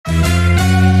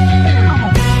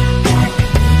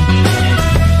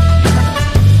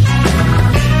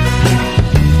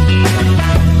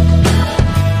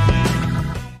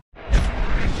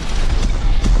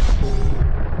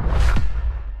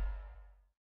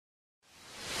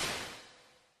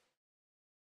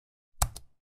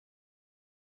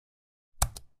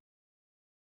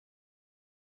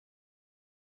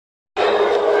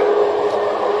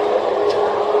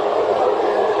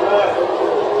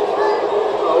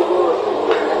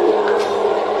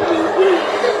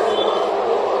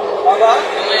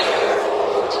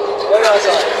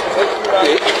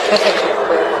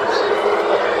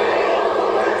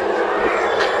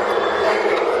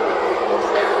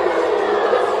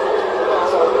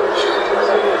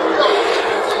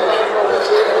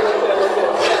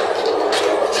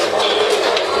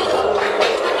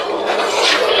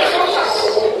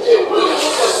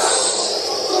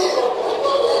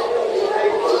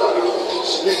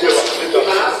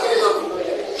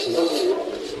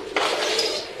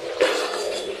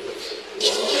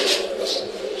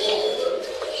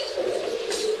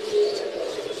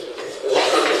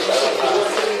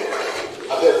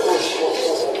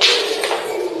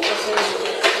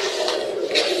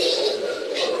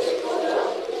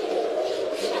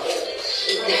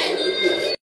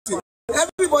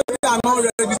Everybody are not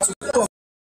ready to talk.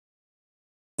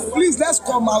 Please, let's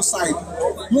come outside.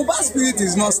 Mohbad spirit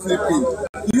is not sleeping.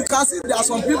 You can see there are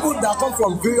some people that come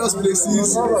from various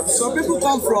places. Some people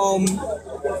come from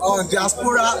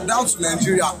diaspora down to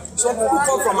Nigeria. Some people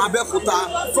come from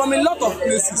Abeokuta, from a lot of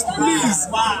places. Please,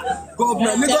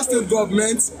 government, Lagos State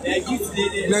government,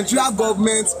 Nigeria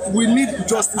government, we need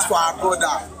justice for our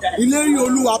brother.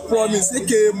 Ikorodu promise,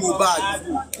 aka Mohbad.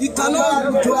 It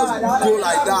cannot just go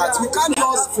like that. We can't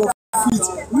just forfeit.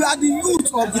 We are the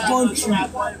youth of the country,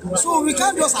 so we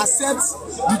can't just accept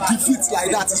the defeat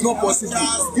like that. It's not possible.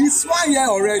 It's 1 year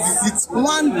already. It's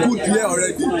 1 good year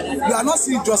already. We are not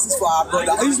seeing justice for our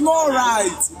brother. It's not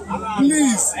right.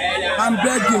 Please, I'm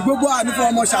begging.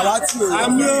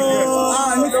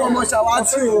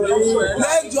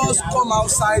 Let's just come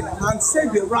outside and say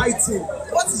the right thing.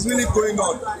 What is really going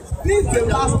on? Please, the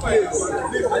last place.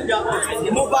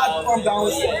 Mohbad, come down.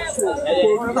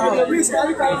 Please,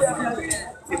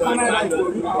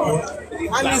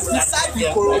 and it's beside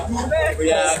Ikorodu.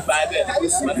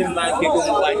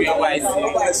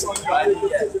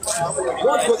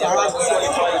 What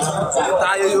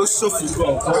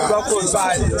goes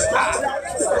around?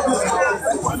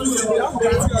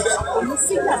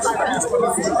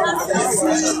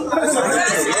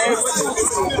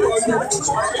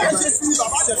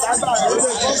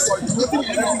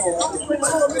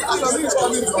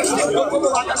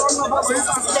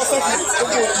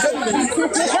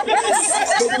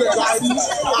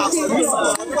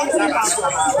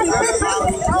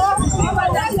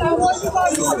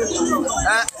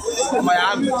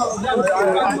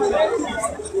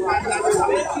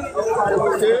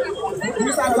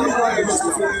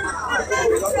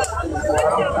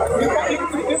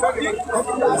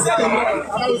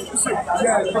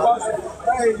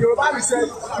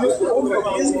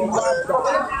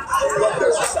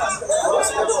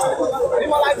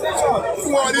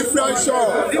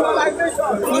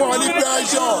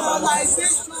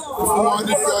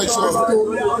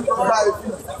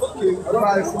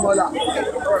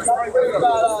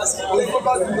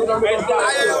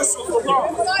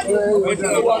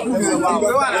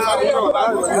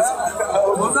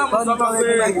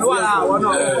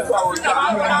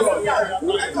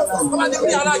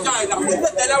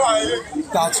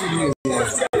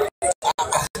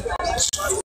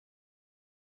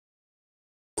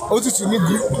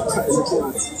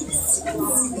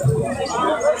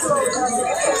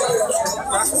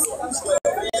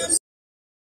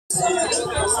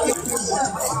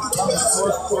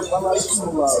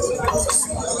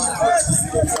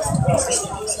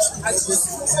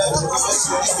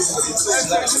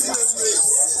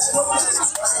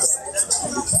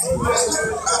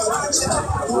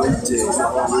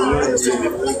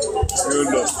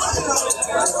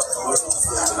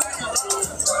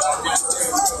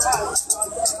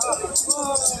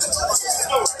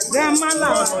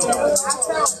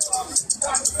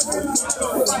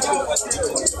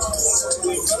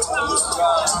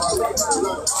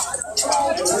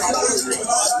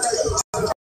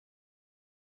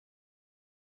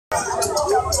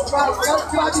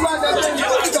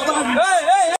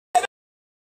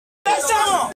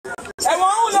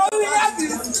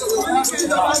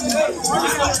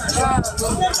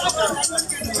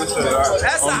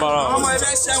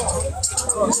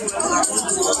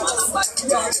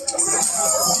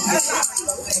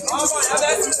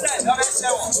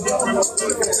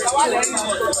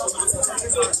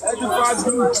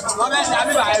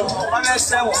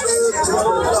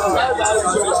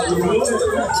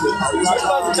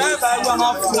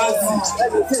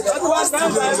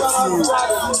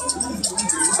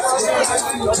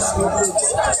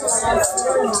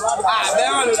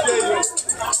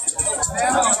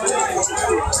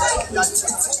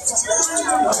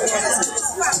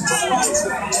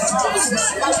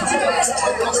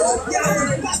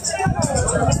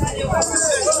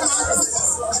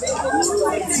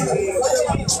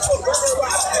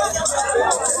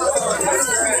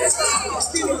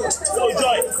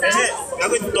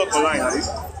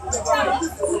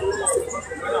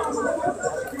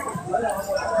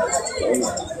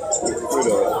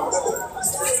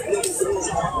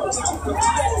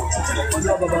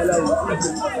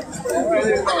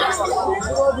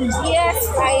 Yes,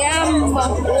 I am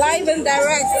live and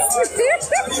direct.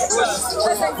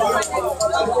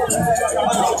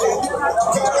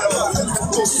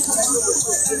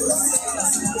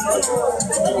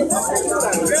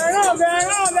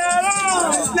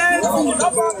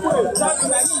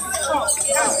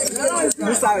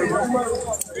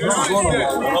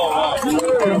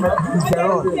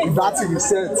 That's it,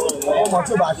 set. How much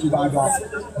about you,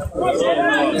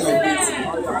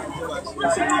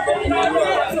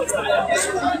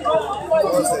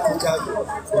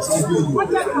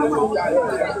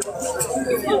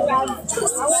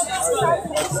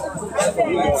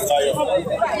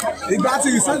 ìgbà tí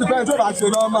ìṣẹ́jú pẹ́ẹ́n tó bá ṣe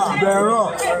nọ́mà bẹ̀rọ̀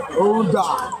òun dà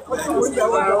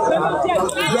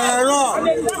bẹ̀rọ̀.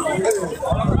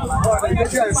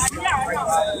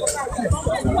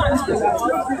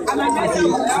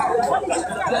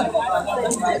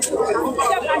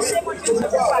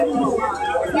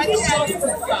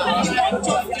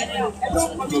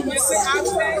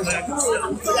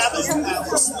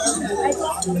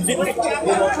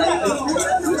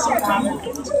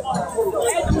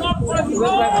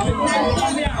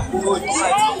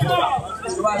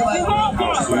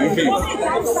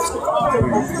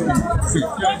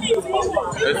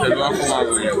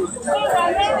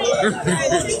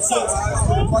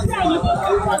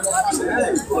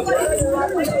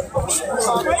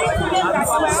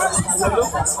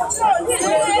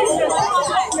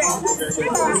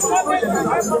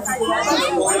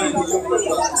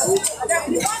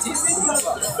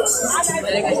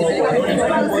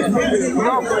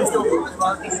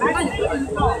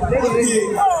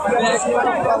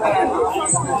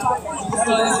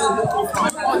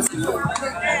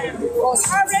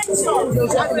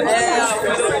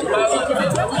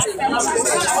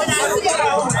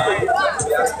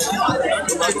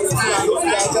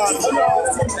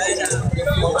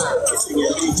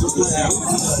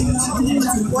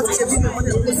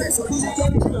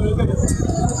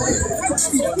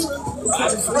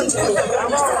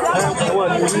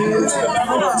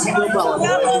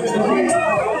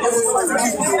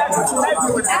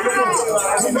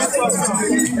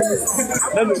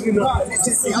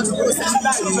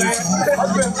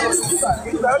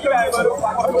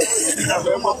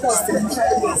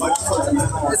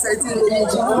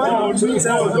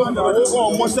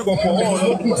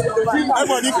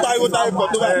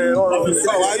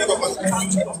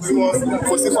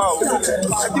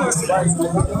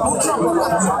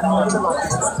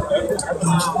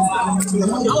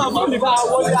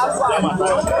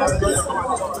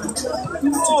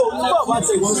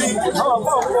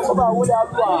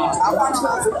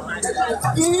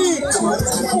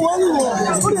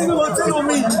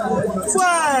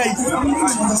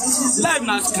 Live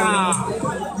NASCAR.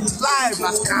 Live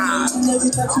NASCAR.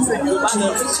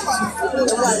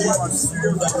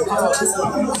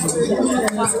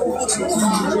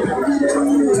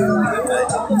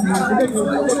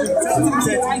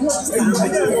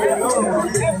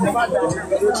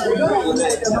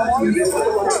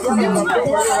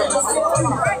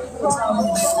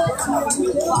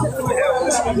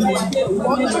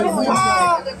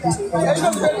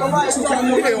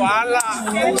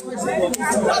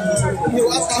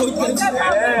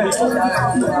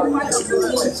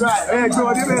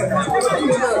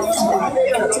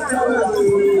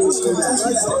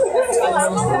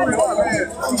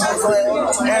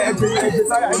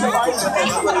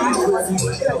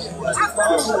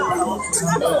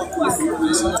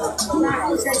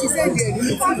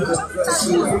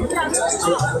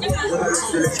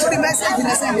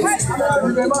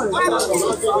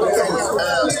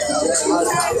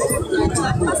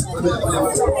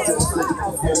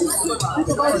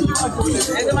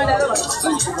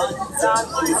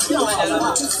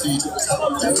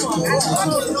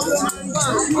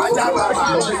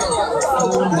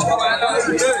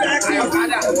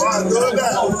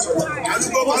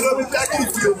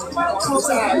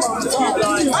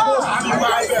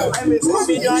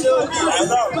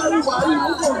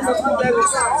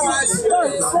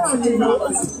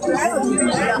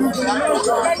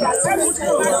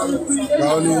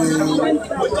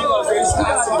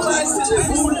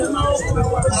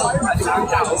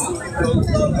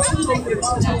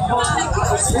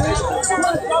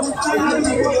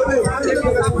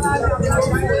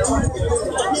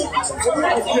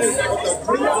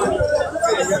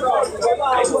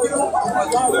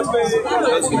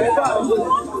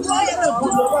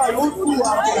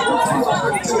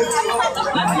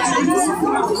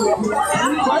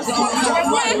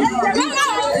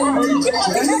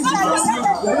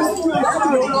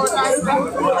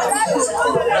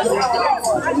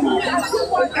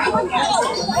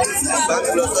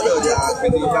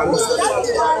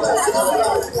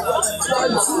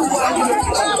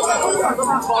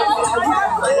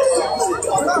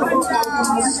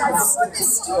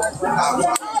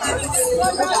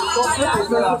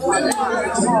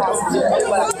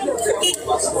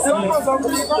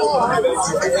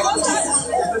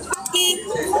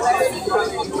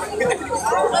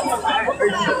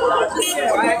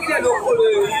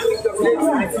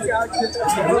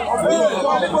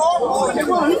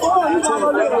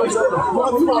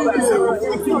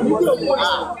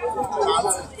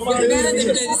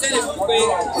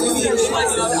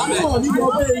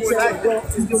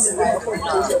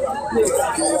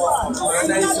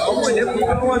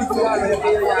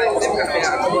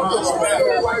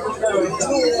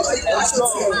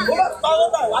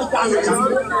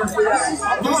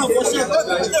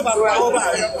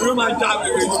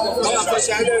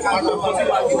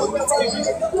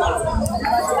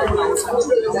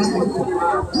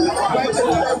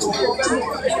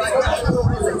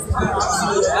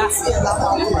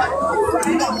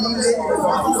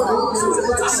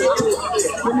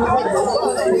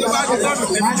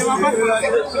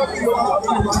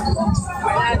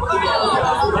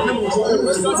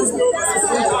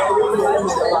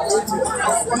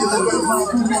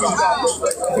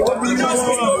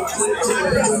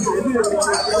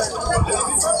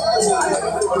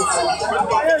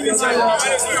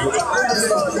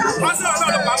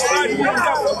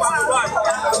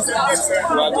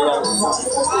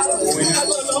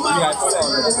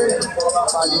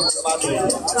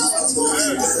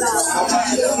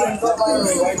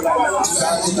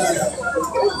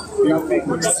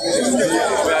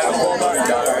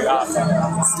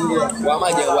 Why am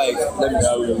I getting white? Let me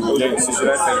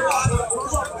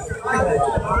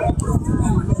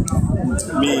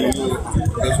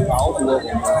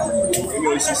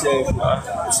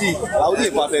see, I'll do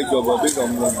a perfect job, but based on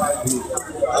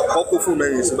a couple for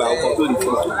minutes, but I'll control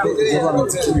the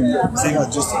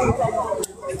just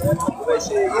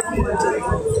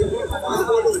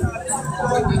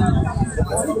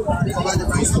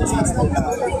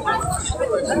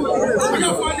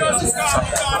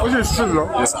Which is true, no?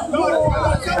 Yes, sir.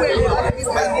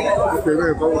 Okay,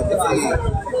 very good. Yes,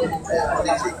 sir.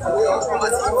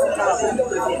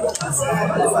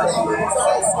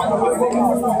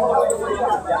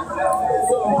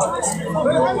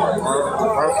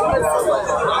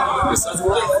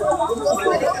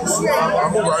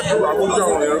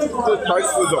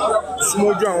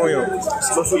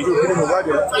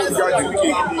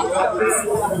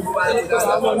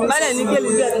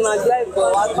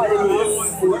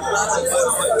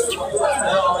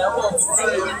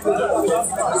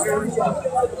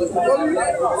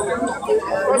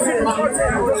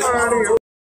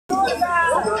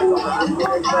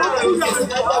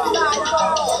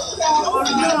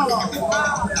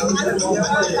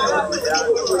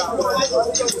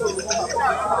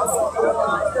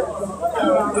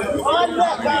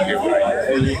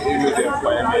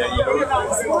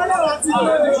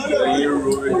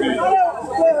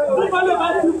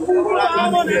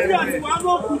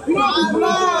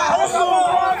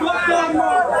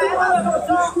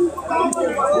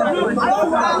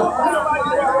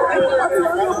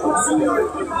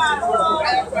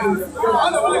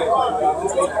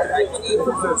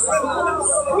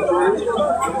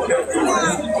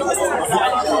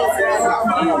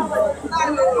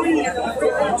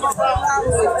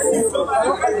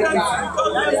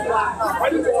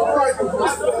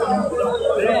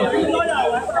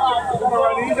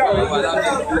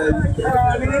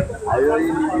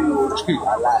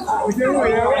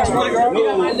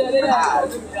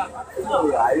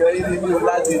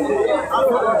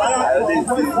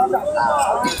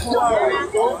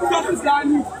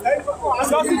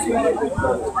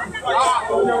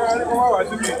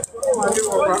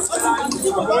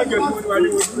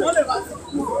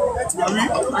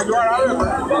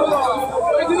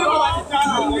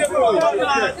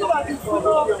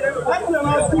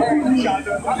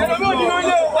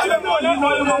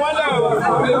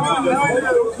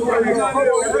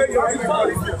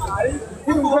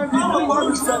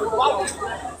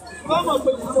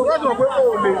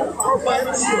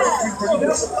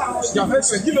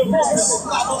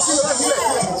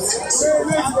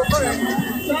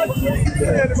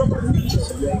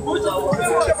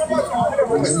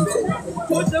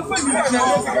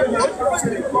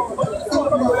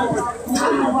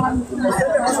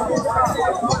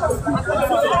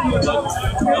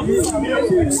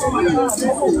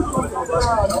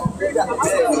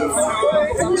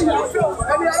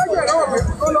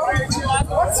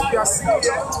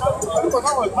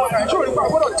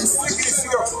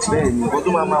 Bẹ́ẹ̀ni, kó tó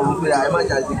máa wọ pé àyè má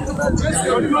jáde.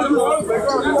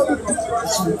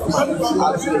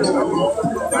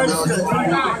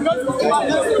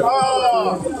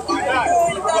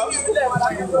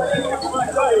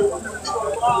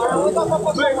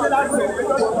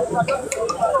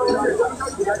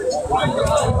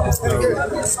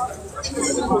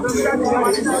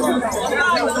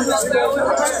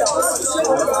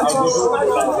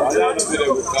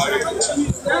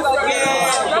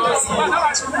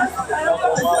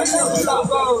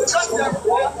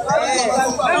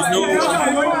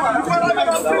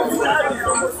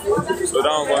 So that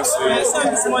one was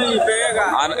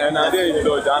and I didn't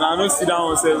dodge, and I don't sit down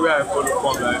and say where I follow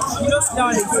from like. You just sit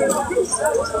down again.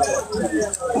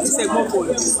 It's a good for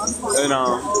you. And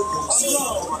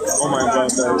oh my God,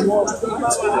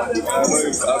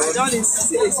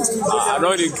 I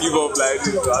don't give up like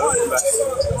this. I don't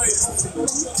like.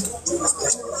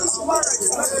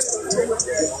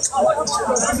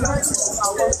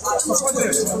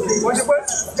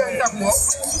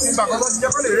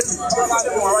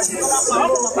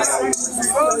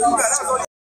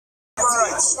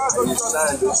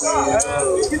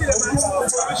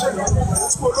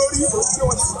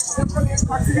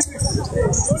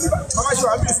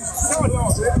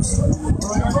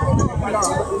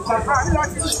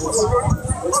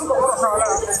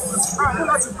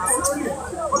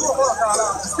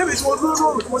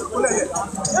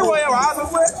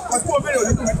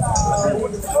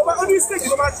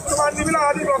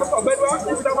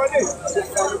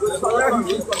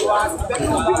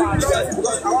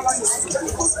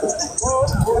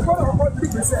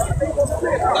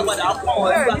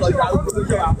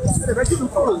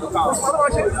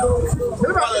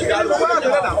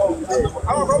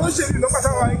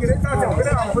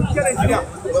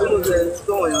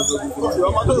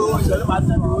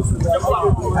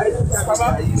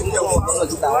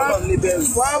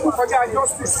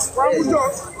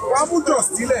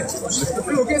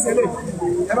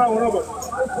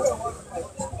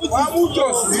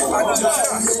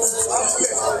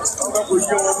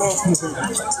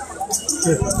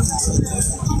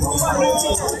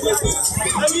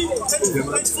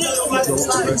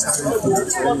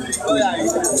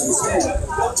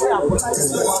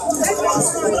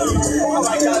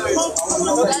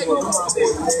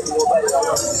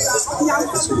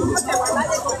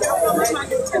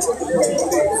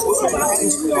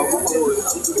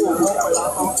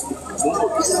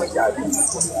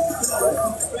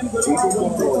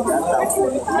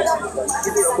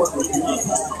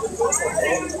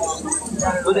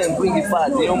 So then bring it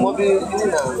fast, you know, mobile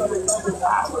now.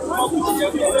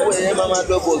 Mama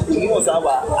double, you know,